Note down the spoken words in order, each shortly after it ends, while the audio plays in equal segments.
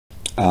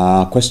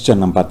Question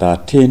number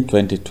 13,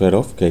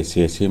 2012,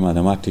 Kcse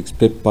Mathematics,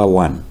 Paper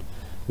 1.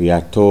 We are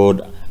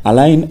told a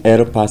line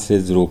L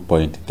passes through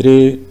point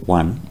 3,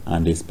 1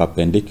 and is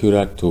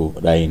perpendicular to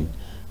line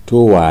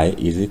 2y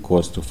is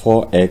equals to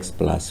 4x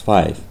plus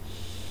 5.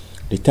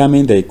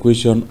 Determine the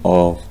equation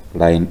of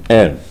line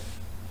L.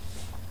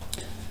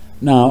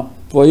 Now,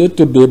 for you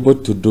to be able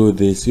to do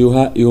this,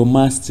 you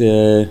must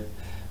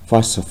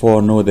first of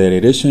all know the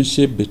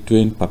relationship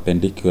between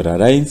perpendicular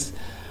lines,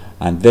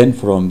 and then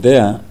from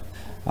there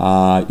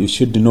you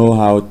should know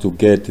how to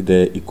get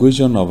the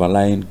equation of a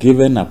line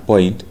given a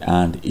point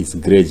and its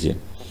gradient.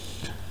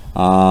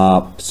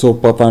 So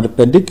for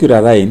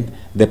perpendicular line,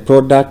 the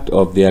product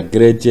of their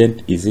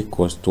gradient is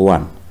equals to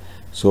 1.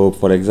 So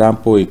for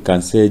example, you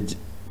can say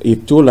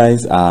if two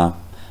lines are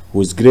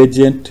whose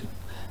gradient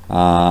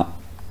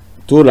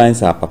two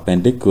lines are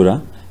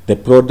perpendicular, the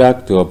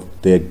product of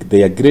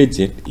their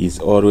gradient is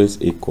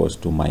always equals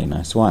to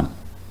 -1.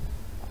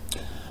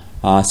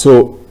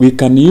 So we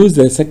can use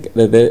this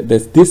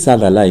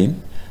other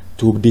line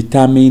to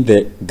determine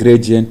the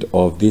gradient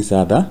of this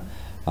other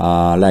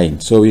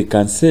line. So we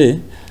can say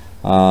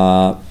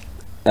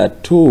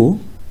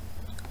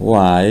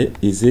 2y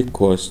is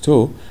equals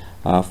to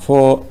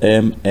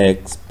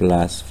 4mx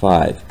plus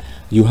 5.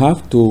 You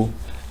have to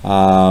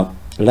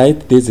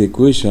write this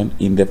equation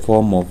in the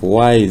form of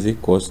y is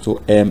equals to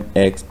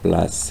mx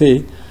plus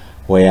c,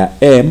 where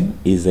m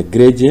is a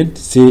gradient,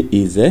 c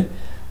is a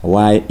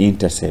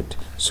y-intercept.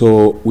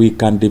 So we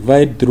can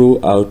divide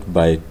throughout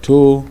by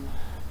 2,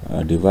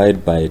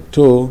 divide by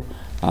 2.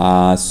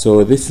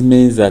 So this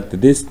means that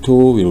this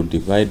 2 will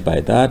divide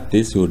by that,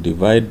 this will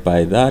divide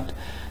by that,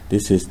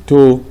 this is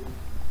 2.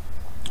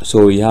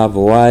 So we have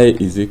y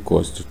is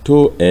equals to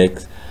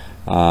 2x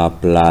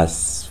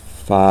plus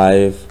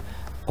 5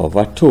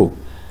 over 2.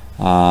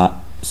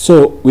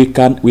 So we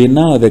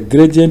now the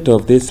gradient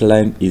of this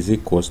line is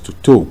equals to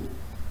 2.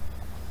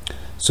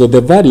 So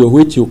the value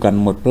which you can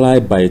multiply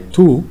by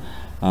 2,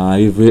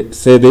 if we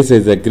say this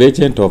is the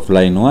gradient of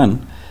line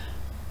 1,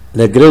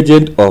 the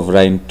gradient of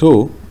line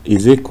 2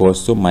 is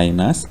equals to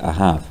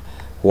 -1/2.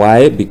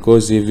 Why?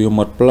 Because if you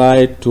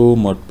multiply 2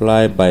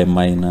 multiplied by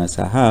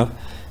 -1/2,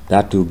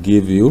 that will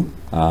give you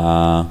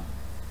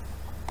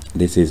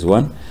this is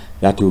 1,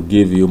 that will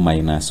give you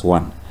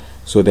 -1.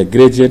 So the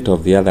gradient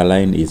of the other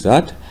line is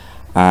that,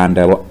 and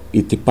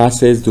it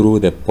passes through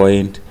the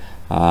point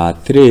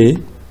 3,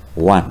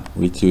 1,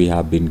 which we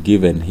have been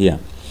given here.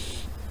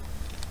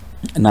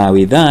 Now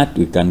with that,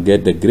 we can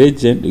get the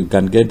gradient. You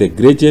can get the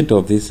gradient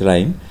of this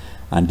line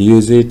and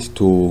use it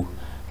to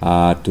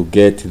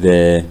get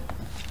the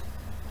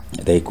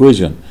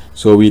equation.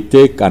 So we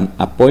take an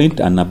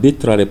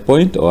arbitrary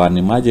point or an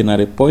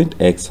imaginary point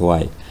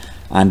xy,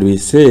 and we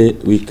say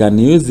we can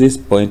use this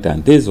point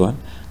and this one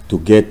to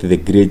get the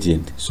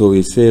gradient. So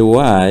we say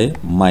y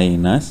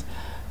minus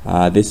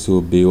this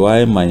will be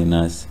y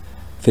minus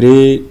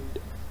 3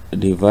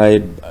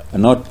 divide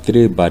not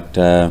 3 but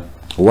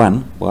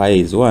 1, y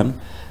is 1,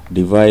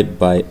 divide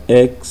by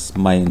x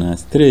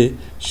minus 3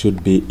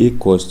 should be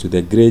equals to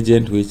the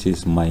gradient, which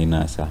is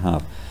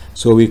 -1/2.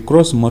 So we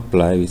cross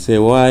multiply, we say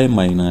y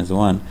minus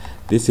 1.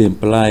 This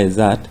implies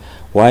that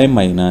y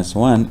minus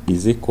 1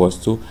 is equals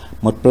to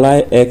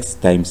multiply x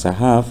times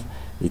 1/2,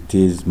 it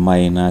is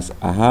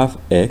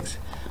 -1/2x,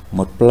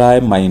 multiply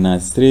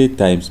 -3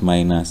 times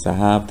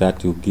 -1/2,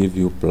 that will give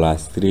you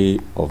 +3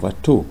 over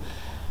 2.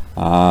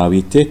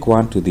 We take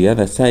 1 to the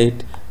other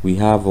side, we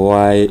have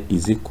y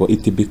is equal,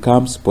 it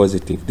becomes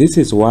positive. This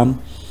is 1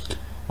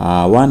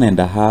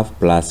 1.5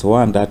 plus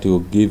 1, that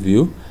will give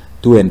you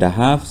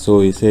 2.5. So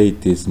we say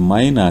it is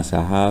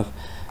 -1/2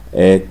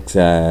 x,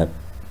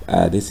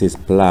 this is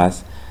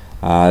plus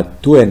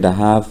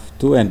 2.5.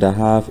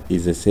 2.5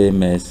 is the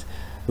same as,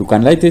 you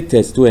can write it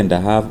as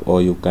 2.5,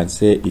 or you can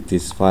say it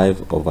is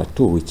 5 over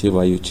 2,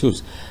 whichever you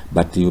choose,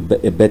 but you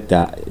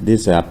better,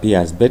 this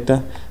appears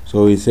better,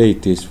 so we say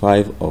it is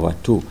 5 over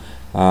 2.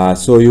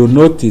 So you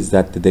notice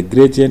that the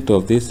gradient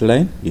of this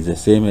line is the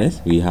same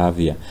as we have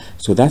here.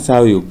 So that's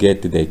how you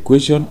get the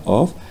equation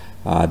of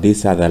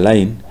this other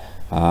line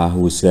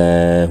which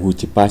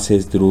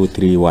passes through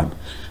 3, 1,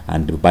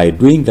 and by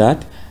doing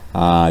that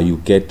you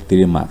get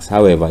 3 marks.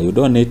 However, you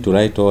don't need to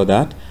write all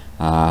that.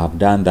 I've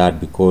done that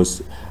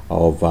because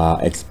of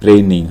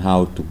explaining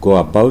how to go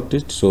about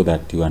it, so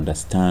that you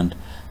understand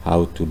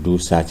how to do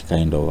such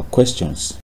kind of questions.